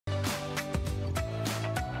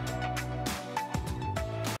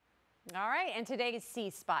All right, and today's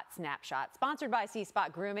Spot Snapshot, sponsored by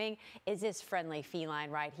Spot Grooming, is this friendly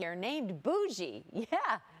feline right here named Bougie.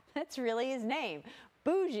 Yeah, that's really his name.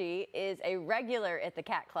 Bougie is a regular at the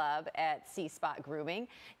cat club at Spot Grooming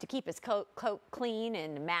to keep his coat clean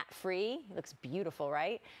and mat-free. He looks beautiful,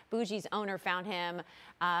 right? Bougie's owner found him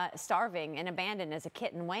starving and abandoned as a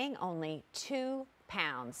kitten, weighing only 2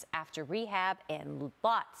 pounds. After rehab and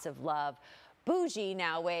lots of love, Bougie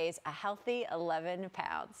now weighs a healthy 11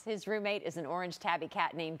 pounds. His roommate is an orange tabby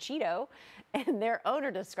cat named Cheeto, and their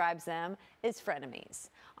owner describes them as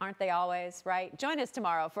frenemies. Aren't they always, right? Join us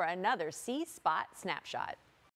tomorrow for another Spot Snapshot.